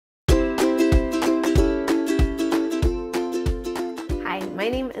My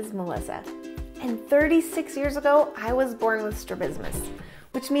name is Melissa, and 36 years ago, I was born with strabismus,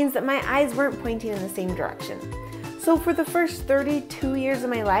 which means that my eyes weren't pointing in the same direction. So for the first 32 years of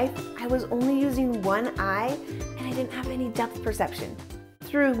my life, I was only using one eye, and I didn't have any depth perception.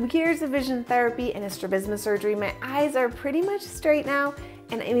 Through years of vision therapy and a strabismus surgery, my eyes are pretty much straight now,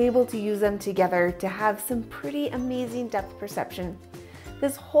 and I'm able to use them together to have some pretty amazing depth perception.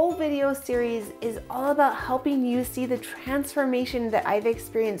 This whole video series is all about helping you see the transformation that I've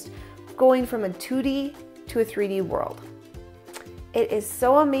experienced going from a 2D to a 3D world. It is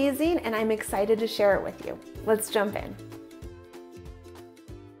so amazing, and I'm excited to share it with you. Let's jump in.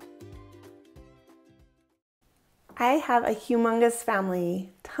 I have a humongous family,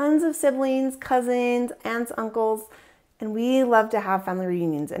 tons of siblings, cousins, aunts, uncles, and we love to have family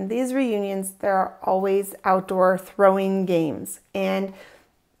reunions. And these reunions, there are always outdoor throwing games. And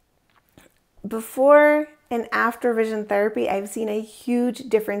before and after vision therapy, I've seen a huge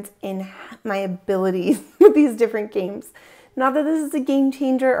difference in my abilities with these different games. Not that this is a game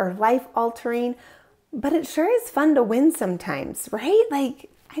changer or life altering, but it sure is fun to win sometimes, right?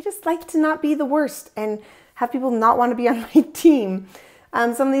 Like, I just like to not be the worst and have people not want to be on my team.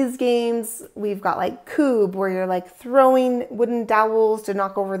 Some of these games, we've got like Cube, where you're like throwing wooden dowels to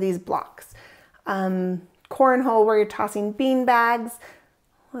knock over these blocks. Cornhole, where you're tossing bean bags.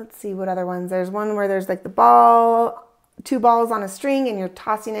 Let's see what other ones. There's one where there's like the ball, two balls on a string, and you're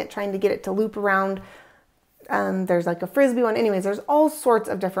tossing it, trying to get it to loop around. There's like a frisbee one. Anyways, there's all sorts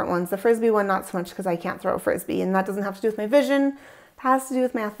of different ones. The frisbee one, not so much, because I can't throw a frisbee, and that doesn't have to do with my vision. It has to do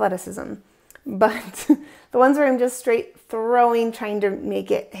with my athleticism. But the ones where I'm just straight throwing, trying to make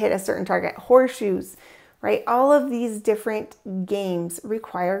it hit a certain target, horseshoes, right? All of these different games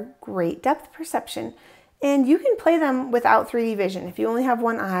require great depth perception. And you can play them without 3D vision. If you only have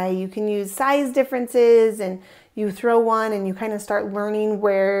one eye, you can use size differences, and you throw one and you kind of start learning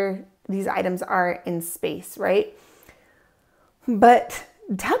where these items are in space, right? But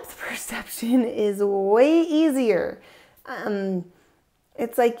depth perception is way easier.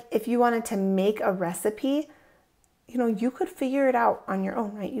 It's like if you wanted to make a recipe, you could figure it out on your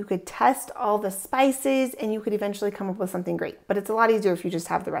own, right? You could test all the spices and you could eventually come up with something great. But it's a lot easier if you just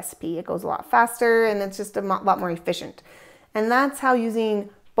have the recipe. It goes a lot faster and it's just a lot more efficient. And that's how using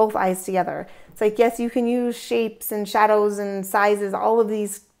both eyes together. It's like, yes, you can use shapes and shadows and sizes, all of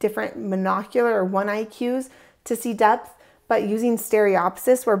these different monocular or one eye cues to see depth, but using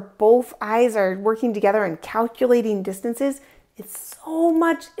stereopsis, where both eyes are working together and calculating distances, it's so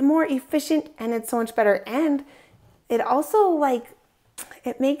much more efficient and it's so much better. And it also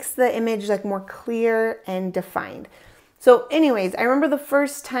it makes the image more clear and defined. So anyways, I remember the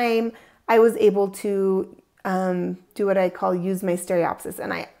first time I was able to do what I call use my stereopsis.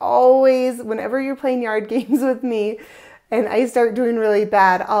 And I always, whenever you're playing yard games with me and I start doing really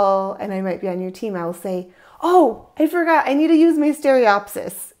bad, and I might be on your team, I will say, oh, I forgot, I need to use my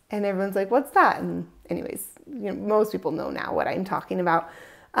stereopsis. And everyone's like, what's that? And anyways, most people know now what I'm talking about.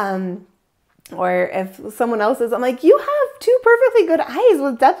 Or if someone else is, I'm like, you have two perfectly good eyes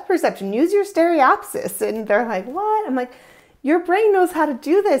with depth perception. Use your stereopsis. And they're like, what? I'm like, your brain knows how to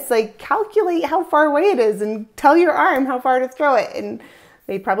do this. Like, calculate how far away it is and tell your arm how far to throw it. And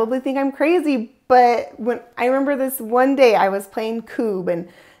they probably think I'm crazy. But when I remember this one day, I was playing Cube, and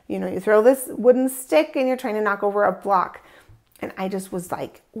you throw this wooden stick and you're trying to knock over a block. And I just was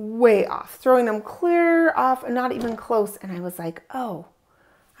like way off, throwing them clear off and not even close. And I was like, oh,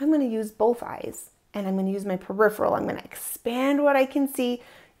 I'm going to use both eyes, and I'm going to use my peripheral. I'm going to expand what I can see,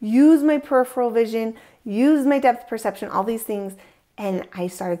 use my peripheral vision, use my depth perception, all these things. And I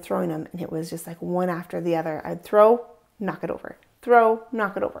started throwing them, and it was just like one after the other. I'd throw, knock it over, throw,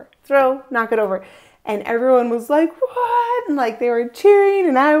 knock it over, throw, knock it over. And everyone was like, what? And they were cheering,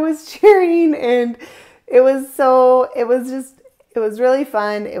 and I was cheering. And it was really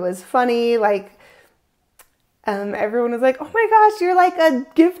fun. It was funny. Everyone was like, oh my gosh, you're like a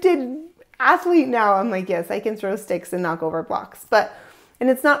gifted athlete now. I'm like, yes, I can throw sticks and knock over blocks. And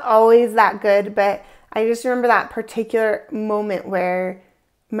it's not always that good, but I just remember that particular moment where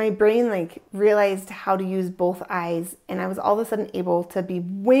my brain realized how to use both eyes, and I was all of a sudden able to be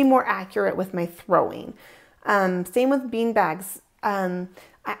way more accurate with my throwing. Same with bean bags.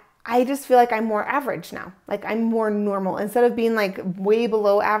 I just feel like I'm more average now. I'm more normal. Instead of being way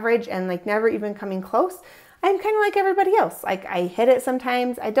below average and never even coming close, I'm kind of like everybody else. I hit it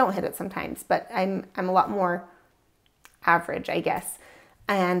sometimes, I don't hit it sometimes, but I'm a lot more average, I guess.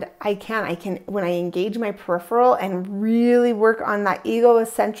 And I can, when I engage my peripheral and really work on that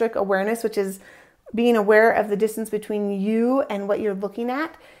egocentric awareness, which is being aware of the distance between you and what you're looking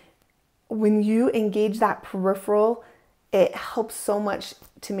at, when you engage that peripheral, it helps so much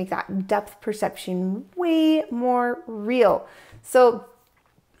to make that depth perception way more real. So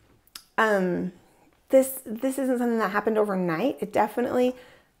this isn't something that happened overnight. It definitely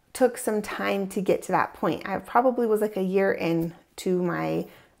took some time to get to that point. I probably was like a year into my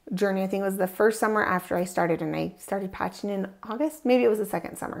journey. I think it was the first summer after I started, and I started patching in August. Maybe it was the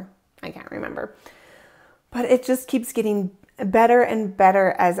second summer. I can't remember. But it just keeps getting better and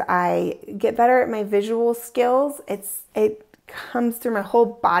better as I get better at my visual skills. It comes through my whole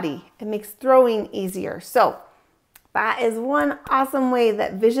body. It makes throwing easier. So that is one awesome way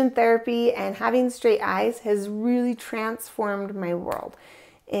that vision therapy and having straight eyes has really transformed my world.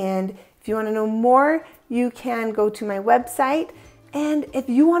 And if you want to know more, you can go to my website. And if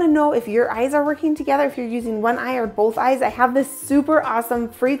you want to know if your eyes are working together, if you're using one eye or both eyes, I have this super awesome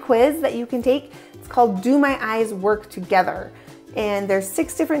free quiz that you can take. It's called Do My Eyes Work Together? And there's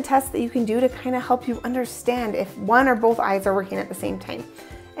 6 different tests that you can do to kind of help you understand if one or both eyes are working at the same time.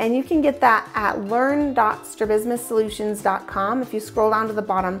 And you can get that at learn.strabismussolutions.com. If you scroll down to the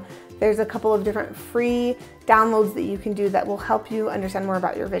bottom, there's a couple of different free downloads that you can do that will help you understand more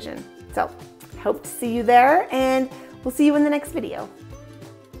about your vision. So I hope to see you there, and we'll see you in the next video.